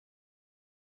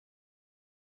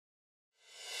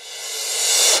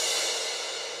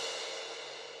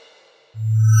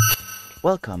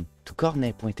Welcome to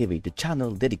Cornet.TV, the channel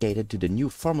dedicated to the new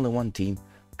Formula 1 team,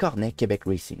 Cornet Quebec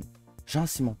Racing.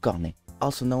 Jean-Simon Cornet,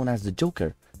 also known as the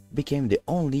Joker, became the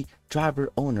only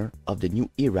driver owner of the new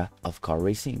era of car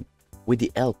racing. With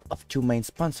the help of two main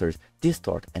sponsors,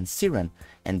 Distort and Siren,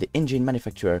 and the engine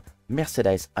manufacturer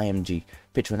Mercedes-AMG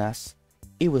Petronas,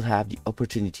 he will have the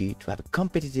opportunity to have a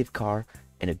competitive car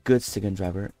and a good second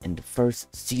driver in the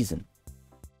first season.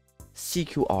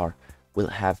 CQR will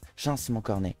have Jean-Simon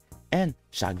Cornet and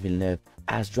Jacques Villeneuve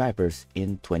as drivers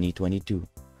in 2022,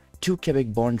 two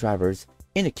Quebec-born drivers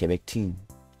in a Quebec team.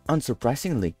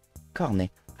 Unsurprisingly, Cornet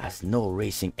has no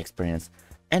racing experience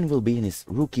and will be in his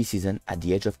rookie season at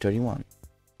the age of 31.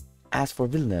 As for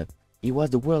Villeneuve, he was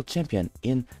the world champion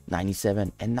in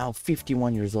 '97 and now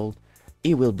 51 years old.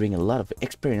 He will bring a lot of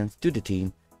experience to the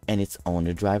team and its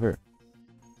owner driver.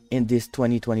 In this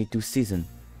 2022 season,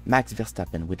 Max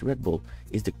Verstappen with Red Bull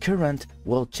is the current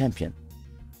world champion.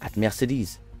 At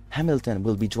Mercedes, Hamilton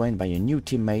will be joined by a new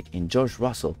teammate in George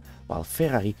Russell, while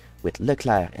Ferrari with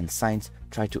Leclerc and Sainz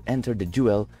try to enter the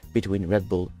duel between Red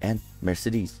Bull and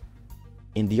Mercedes.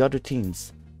 In the other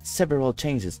teams, several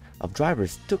changes of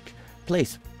drivers took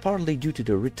place partly due to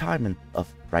the retirement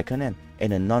of Raikkonen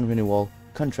and a non-renewal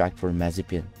contract for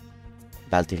Mazepin.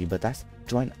 Valtteri Bottas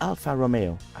joined Alfa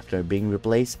Romeo after being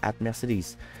replaced at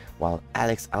Mercedes, while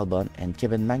Alex Albon and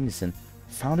Kevin Magnussen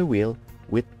found a wheel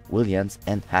with Williams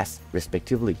and Haas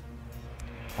respectively.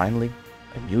 Finally,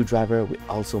 a new driver will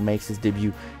also make his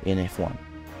debut in F1,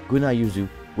 Gunnar Yuzu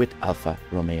with Alfa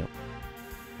Romeo.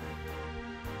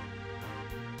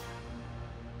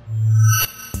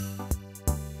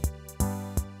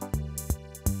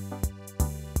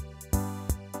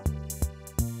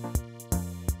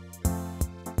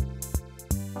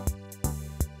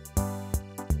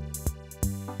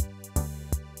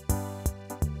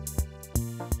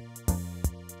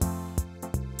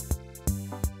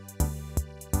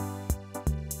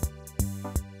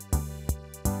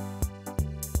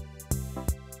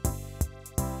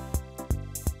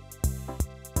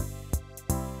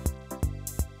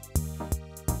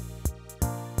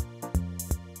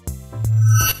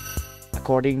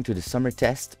 According to the summer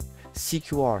test,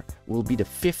 CQR will be the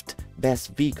fifth best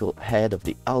vehicle ahead of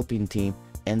the Alpine team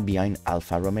and behind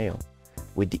Alfa Romeo.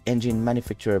 With the engine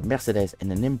manufacturer Mercedes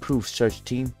and an improved search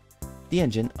team, the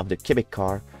engine of the Quebec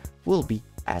car will be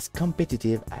as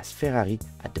competitive as Ferrari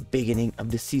at the beginning of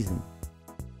the season.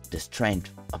 The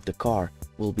strength of the car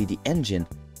will be the engine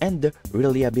and the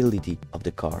reliability of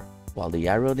the car, while the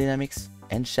aerodynamics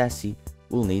and chassis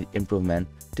will need improvement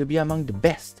to be among the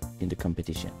best in the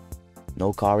competition.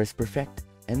 No car is perfect,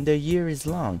 and the year is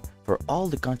long for all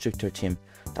the constructor team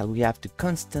that we have to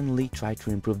constantly try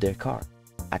to improve their car.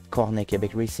 At Cornet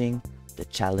Quebec Racing, the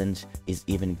challenge is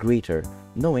even greater,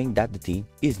 knowing that the team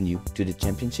is new to the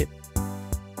championship.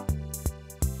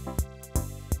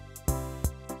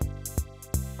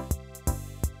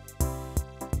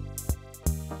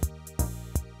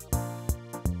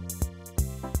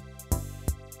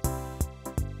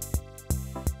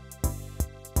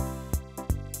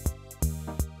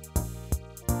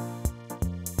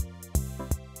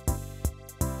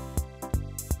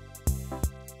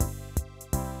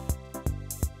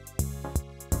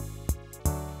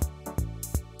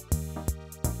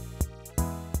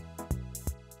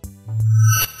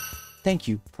 Thank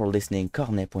you for listening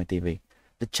Cornet.TV,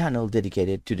 the channel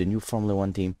dedicated to the new Formula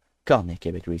 1 team, Cornet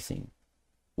Quebec Racing.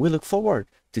 We look forward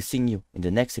to seeing you in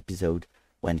the next episode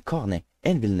when Cornet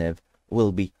and Villeneuve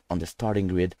will be on the starting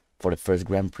grid for the first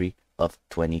Grand Prix of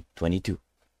 2022.